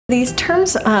These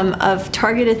terms of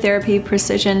targeted therapy,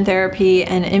 precision therapy,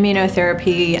 and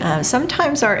immunotherapy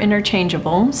sometimes are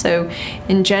interchangeable. So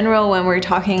in general, when we're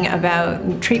talking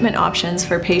about treatment options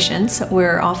for patients,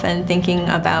 we're often thinking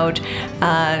about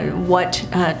what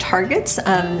targets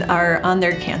are on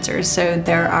their cancers. So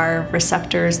there are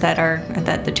receptors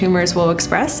that the tumors will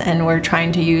express, and we're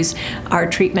trying to use our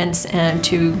treatments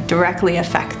to directly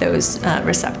affect those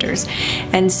receptors.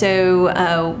 And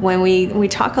so when we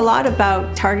talk a lot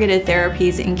about targeted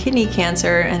therapies in kidney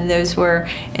cancer, and those were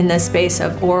in the space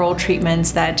of oral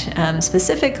treatments that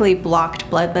specifically blocked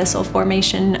blood vessel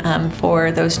formation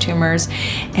for those tumors.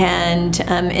 And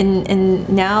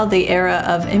in now the era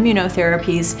of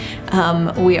immunotherapies,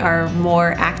 we are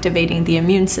more activating the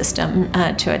immune system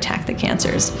to attack the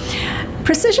cancers.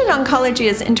 Precision oncology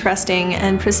is interesting,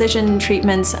 and precision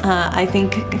treatments I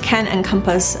think can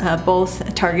encompass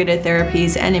both targeted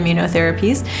therapies and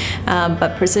immunotherapies,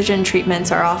 but precision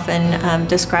treatments are often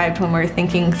described when we're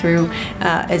thinking through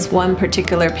is one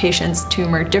particular patient's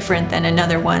tumor different than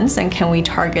another one's, and can we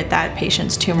target that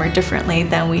patient's tumor differently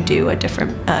than we do a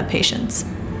different patient's.